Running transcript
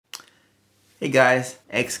Hey guys,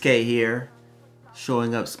 XK here,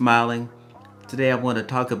 showing up smiling. Today I want to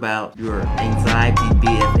talk about your anxiety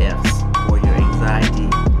BFFs, or your anxiety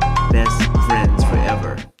best friends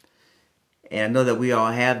forever. And I know that we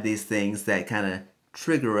all have these things that kind of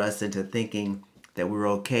trigger us into thinking that we're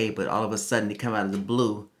okay, but all of a sudden they come out of the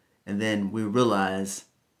blue, and then we realize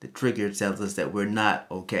the trigger tells us that we're not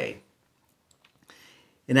okay.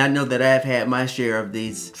 And I know that I've had my share of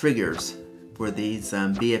these triggers where these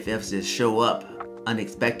BFFs just show up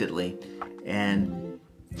unexpectedly, and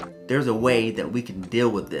there's a way that we can deal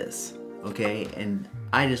with this, okay? And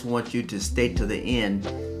I just want you to stay to the end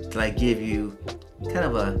till I give you kind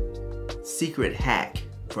of a secret hack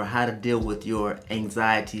for how to deal with your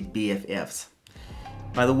anxiety BFFs.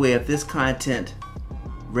 By the way, if this content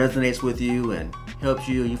resonates with you and helps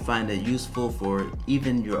you, you find it useful for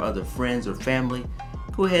even your other friends or family,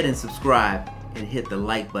 go ahead and subscribe and hit the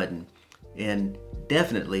like button. And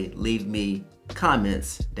definitely leave me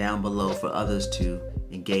comments down below for others to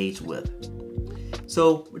engage with.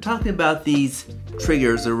 So we're talking about these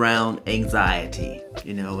triggers around anxiety,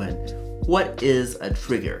 and what is a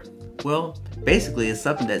trigger? Well, basically it's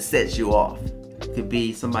something that sets you off. It could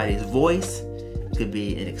be somebody's voice, it could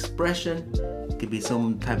be an expression, it could be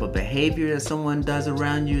some type of behavior that someone does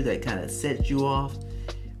around you that kind of sets you off.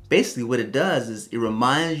 Basically what it does is it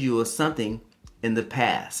reminds you of something in the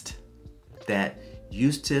past that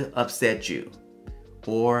used to upset you,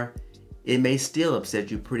 or it may still upset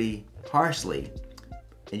you pretty harshly,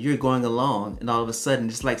 and you're going along and all of a sudden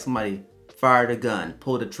just like somebody fired a gun,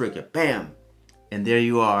 pulled a trigger, bam, and there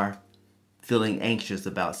you are feeling anxious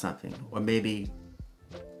about something, or maybe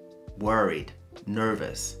worried,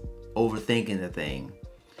 nervous, overthinking the thing.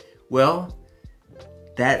 Well,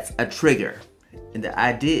 that's a trigger, and the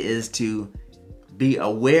idea is to be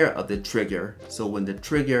aware of the trigger, so when the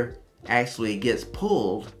trigger actually gets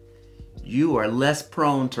pulled, you are less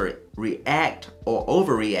prone to react or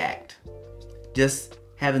overreact. Just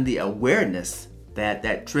having the awareness that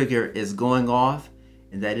that trigger is going off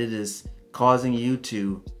and that it is causing you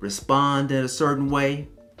to respond in a certain way,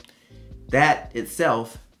 that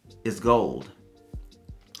itself is gold.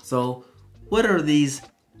 So what are these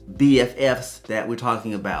BFFs that we're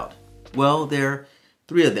talking about? Well, there are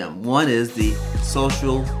three of them. One is the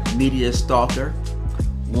social media stalker.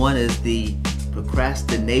 One is the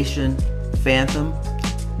procrastination phantom.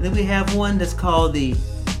 And then we have one that's called the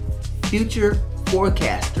future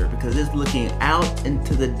forecaster, because it's looking out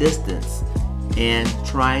into the distance and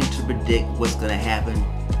trying to predict what's going to happen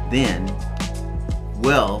then,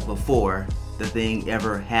 well before the thing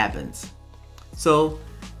ever happens. So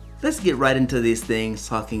let's get right into these things,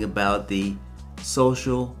 talking about the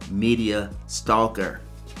social media stalker.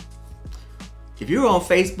 If you're on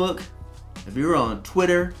Facebook, if you're on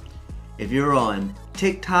Twitter, if you're on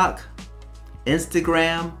TikTok,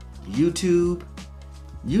 Instagram, YouTube,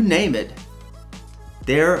 you name it,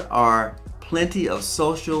 there are plenty of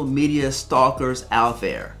social media stalkers out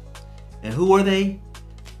there. And who are they?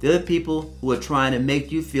 They're the people who are trying to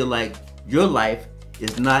make you feel like your life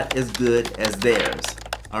is not as good as theirs.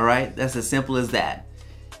 All right? That's as simple as that.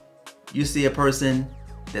 You see a person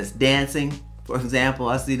that's dancing, for example.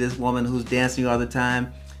 I see this woman who's dancing all the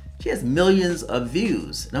time. She has millions of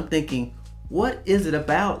views, and I'm thinking, what is it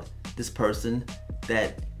about this person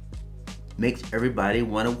that makes everybody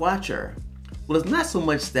want to watch her? Well, it's not so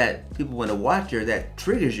much that people want to watch her that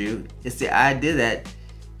triggers you. It's the idea that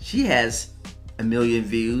she has a million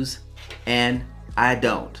views and I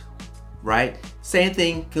don't, right? Same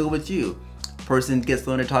thing can go with you. Person gets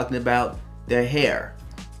on there talking about their hair,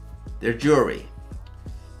 their jewelry,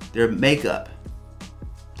 their makeup,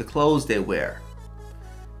 the clothes they wear,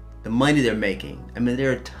 the money they're making. I mean,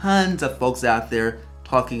 there are tons of folks out there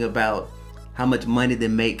talking about how much money they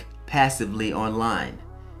make passively online.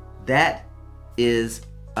 That is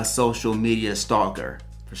a social media stalker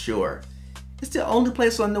for sure. It's the only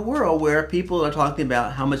place in the world where people are talking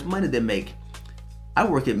about how much money they make. I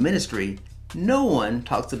work in ministry. No one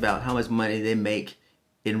talks about how much money they make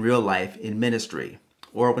in real life in ministry,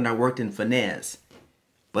 or when I worked in finance.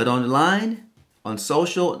 But online, on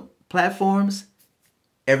social platforms,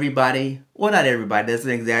 everybody, well, not everybody, that's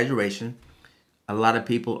an exaggeration. A lot of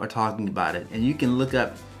people are talking about it. And you can look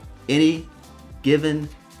up any given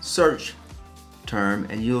search term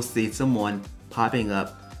and you'll see someone popping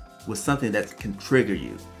up with something that can trigger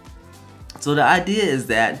you. So the idea is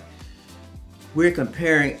that we're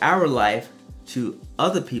comparing our life to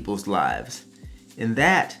other people's lives, and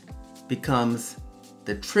that becomes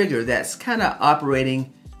the trigger that's kind of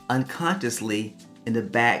operating unconsciously in the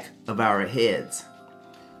back of our heads.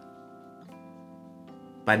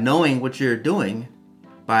 By knowing what you're doing,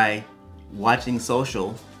 by watching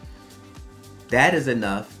social, that is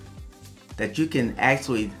enough that you can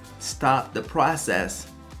actually stop the process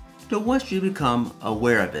once you become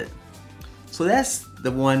aware of it. So that's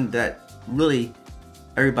the one that really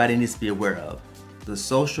everybody needs to be aware of, the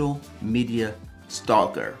social media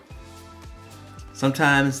stalker.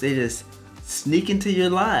 Sometimes they just sneak into your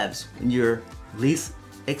lives when you're least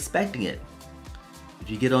expecting it. If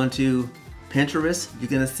you get onto Pinterest, you're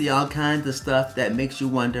gonna see all kinds of stuff that makes you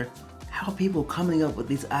wonder, how are people coming up with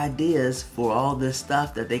these ideas for all this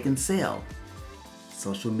stuff that they can sell?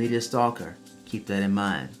 Social media stalker, keep that in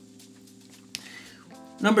mind.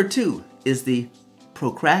 Number 2 is the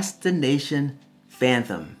procrastination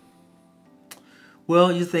phantom.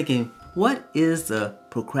 Well, you're thinking, what is the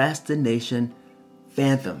procrastination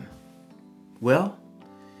phantom? Well,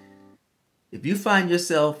 if you find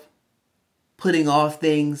yourself putting off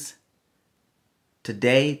things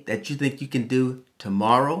today that you think you can do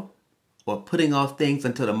tomorrow, or putting off things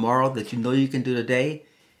until tomorrow that you know you can do today,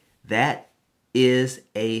 that is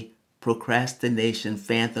a procrastination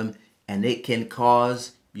phantom, and it can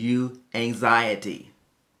cause you anxiety.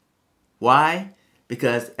 Why?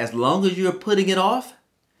 Because as long as you're putting it off,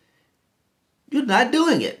 you're not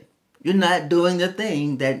doing it. You're not doing the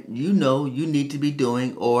thing that you know you need to be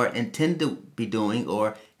doing or intend to be doing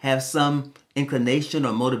or have some inclination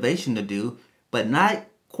or motivation to do, but not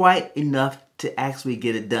quite enough to actually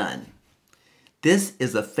get it done. This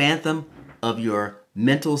is a phantom of your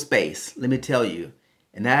mental space, let me tell you.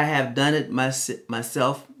 And I have done it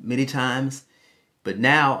myself many times, but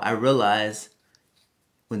now I realize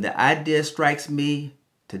when the idea strikes me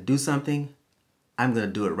to do something, I'm going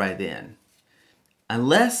to do it right then.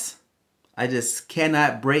 Unless I just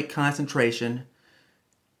cannot break concentration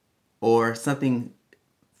or something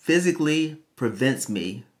physically prevents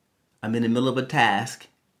me, I'm in the middle of a task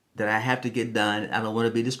that I have to get done, I don't want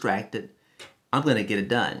to be distracted, I'm going to get it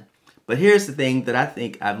done. But here's the thing that I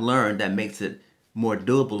think I've learned that makes it more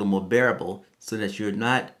doable and more bearable, so that you're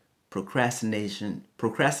not procrastinating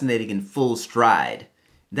in full stride.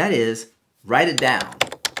 That is, write it down.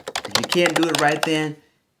 If you can't do it right then,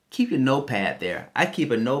 keep your notepad there. I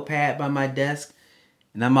keep a notepad by my desk,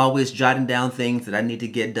 and I'm always jotting down things that I need to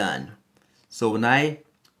get done. So when I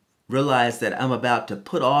realize that I'm about to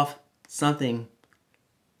put off something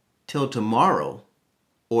till tomorrow,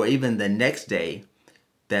 or even the next day,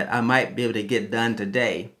 that I might be able to get done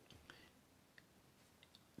today,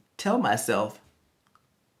 tell myself,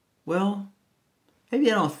 well, maybe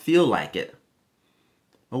I don't feel like it.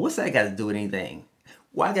 Well, what's that got to do with anything?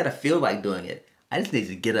 Why I got to feel like doing it? I just need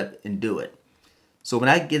to get up and do it. So when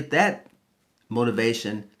I get that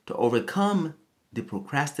motivation to overcome the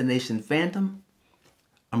procrastination phantom,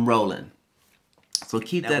 I'm rolling. So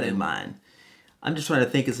keep that in mind. I'm just trying to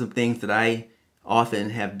think of some things that I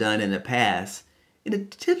often have done in the past. And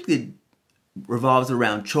it typically revolves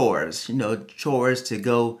around chores. You know, chores to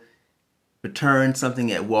go return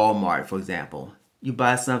something at Walmart, for example. You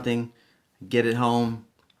buy something, get it home.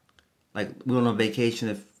 Like we went on vacation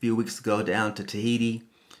a few weeks ago down to Tahiti,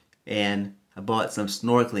 and I bought some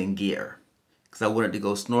snorkeling gear because I wanted to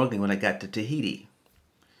go snorkeling when I got to Tahiti.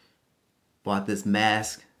 Bought this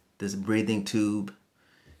mask, this breathing tube.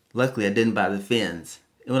 Luckily, I didn't buy the fins.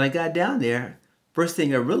 And when I got down there, first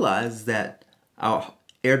thing I realized is that our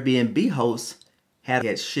Airbnb hosts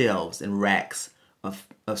had shelves and racks of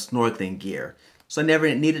snorkeling gear. So I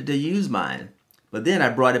never needed to use mine. But then I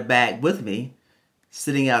brought it back with me,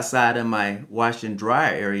 sitting outside of my wash and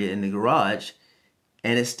dryer area in the garage,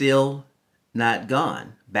 and it's still not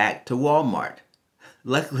gone. Back to Walmart.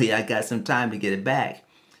 Luckily, I got some time to get it back.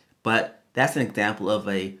 But that's an example of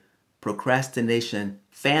a procrastination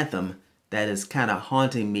phantom that is kind of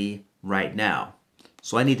haunting me right now.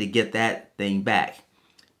 So I need to get that thing back.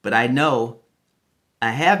 But I know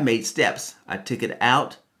I have made steps. I took it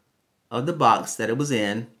out of the box that it was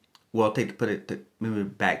in. Well, let me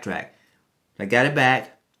backtrack. I got it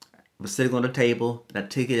back. It was sitting on the table. And I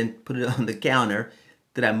took it and put it on the counter.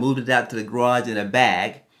 Then I moved it out to the garage in a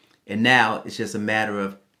bag. And now it's just a matter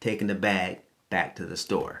of taking the bag back to the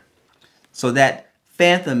store. So that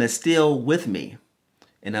phantom is still with me.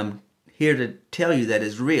 And I'm here to tell you that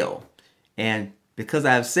it's real. And because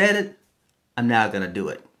I've said it, I'm now going to do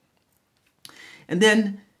it. And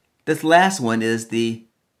then this last one is the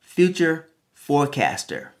future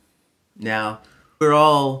forecaster. Now, we're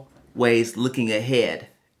always looking ahead.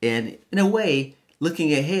 And in a way,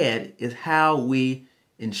 looking ahead is how we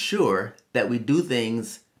ensure that we do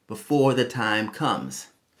things before the time comes.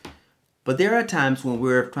 But there are times when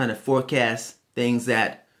we're trying to forecast things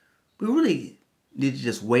that we really need to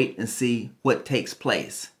just wait and see what takes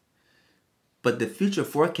place. but the future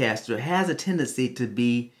forecaster has a tendency to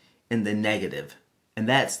be in the negative. And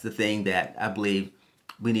that's the thing that I believe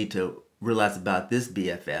we need to realize about this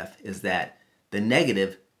BFF, is that the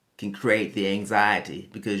negative can create the anxiety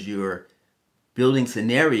because you're building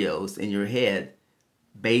scenarios in your head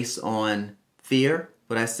based on fear.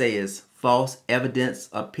 What I say is false evidence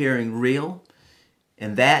appearing real,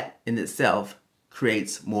 and that in itself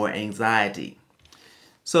creates more anxiety.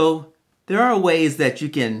 So there are ways that you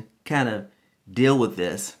can kind of deal with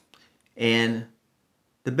this, and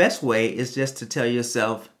the best way is just to tell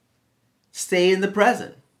yourself, stay in the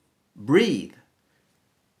present, breathe,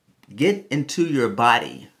 get into your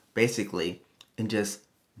body basically, and just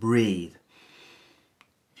breathe.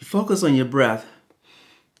 If you focus on your breath,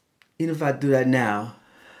 even if I do that now,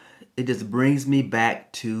 it just brings me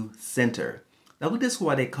back to center. Now this is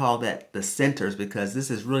why they call that the centers, because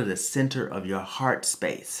this is really the center of your heart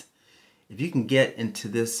space. If you can get into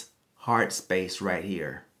this heart space right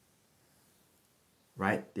here,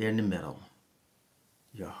 right there in the middle,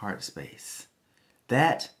 your heart space,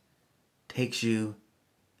 that takes you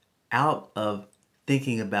out of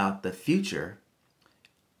thinking about the future,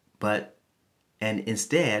 and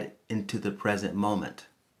instead into the present moment.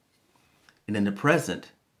 And in the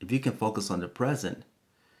present, if you can focus on the present,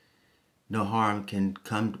 no harm can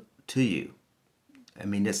come to you. I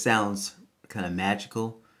mean, this sounds kind of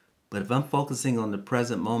magical, but if I'm focusing on the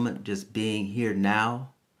present moment, just being here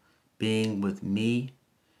now, being with me,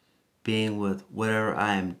 being with whatever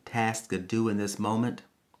I am tasked to do in this moment,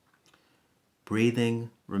 breathing,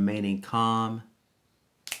 remaining calm,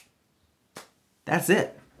 that's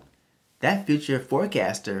it. That future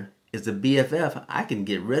forecaster is a BFF I can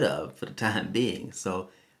get rid of for the time being. So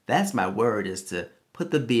that's my word, is to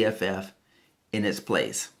put the BFF in its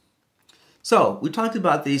place. So we talked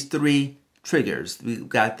about these three triggers. We've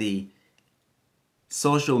got the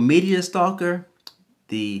social media stalker,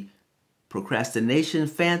 the procrastination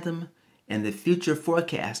phantom, and the future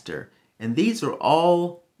forecaster. And these are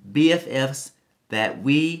all BFFs that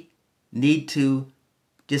we need to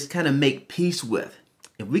just kind of make peace with.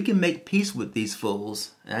 If we can make peace with these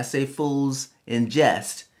fools, and I say fools in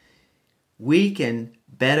jest, we can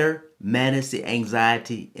better manage the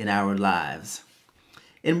anxiety in our lives.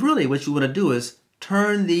 And really what you want to do is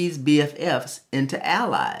turn these BFFs into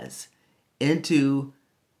allies, into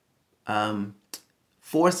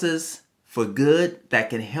forces for good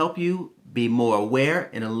that can help you be more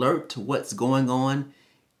aware and alert to what's going on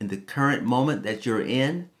in the current moment that you're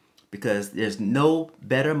in, because there's no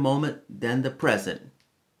better moment than the present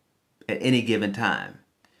at any given time.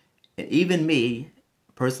 And even me,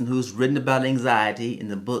 a person who's written about anxiety in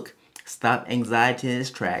the book Stop Anxiety in Its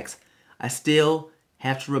Tracks, I still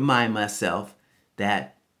have to remind myself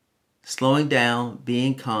that slowing down,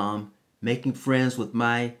 being calm, making friends with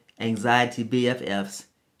my anxiety BFFs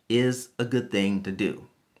is a good thing to do.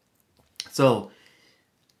 So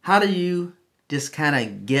how do you just kind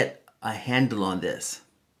of get a handle on this?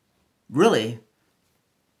 Really,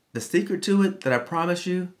 the secret to it that I promise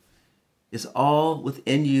you is all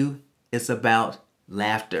within you. It's about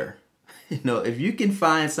laughter. You know, if you can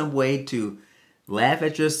find some way to laugh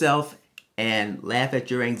at yourself and laugh at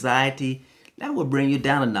your anxiety, that will bring you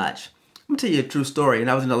down a notch. I'm gonna tell you a true story. When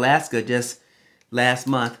I was in Alaska just last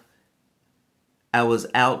month, I was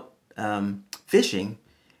out fishing,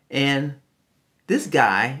 and this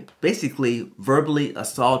guy basically verbally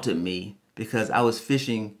assaulted me because I was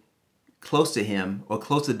fishing close to him, or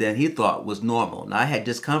closer than he thought was normal. Now, I had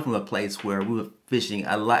just come from a place where we were fishing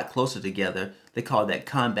a lot closer together. They call that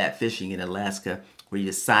combat fishing in Alaska, where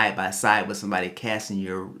you're side by side with somebody casting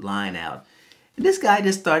your line out. And this guy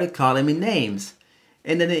just started calling me names.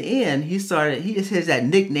 And in the end, he just has that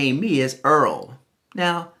nickname me as Earl.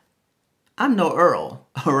 Now, I'm no Earl,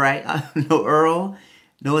 all right? I'm no Earl.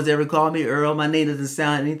 No one's ever called me Earl. My name doesn't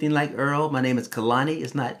sound anything like Earl. My name is Kalani.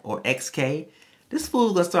 It's not, or XK. This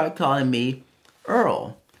fool's gonna start calling me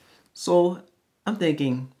Earl. So I'm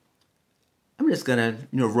thinking, I'm just gonna,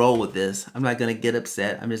 roll with this. I'm not gonna get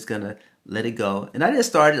upset. I'm just gonna let it go. And I just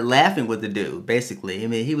started laughing with the dude, basically. I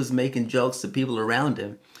mean, he was making jokes to people around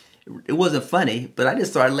him. It wasn't funny, but I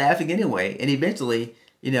just started laughing anyway. And eventually,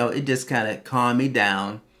 it just kind of calmed me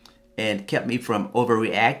down and kept me from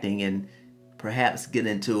overreacting and perhaps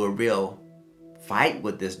getting into a real fight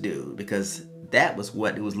with this dude, because that was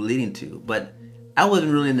what it was leading to. But I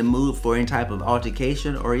wasn't really in the mood for any type of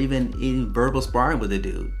altercation or even any verbal sparring with the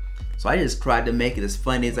dude. So I just tried to make it as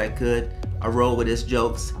funny as I could. I rolled with his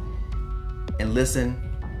jokes and listened,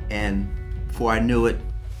 and before I knew it,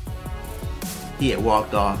 he had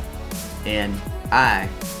walked off and I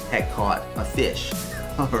had caught a fish.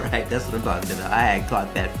 All right, that's what I'm talking about. I had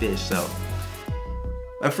caught that fish. So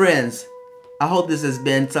My friends, I hope this has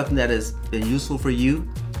been something that has been useful for you,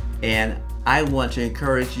 and I want to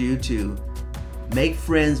encourage you to make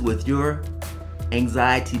friends with your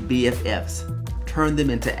anxiety BFFs. Turn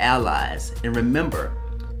them into allies, and remember,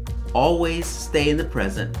 always stay in the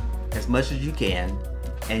present as much as you can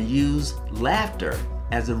and use laughter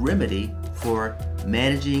as a remedy for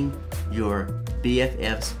managing your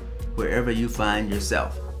BFFs wherever you find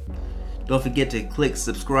yourself. Don't forget to click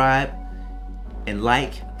subscribe and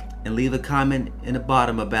like and leave a comment in the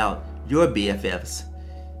bottom about your BFFs,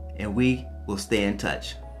 and we will stay in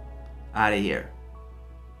touch. Out of here.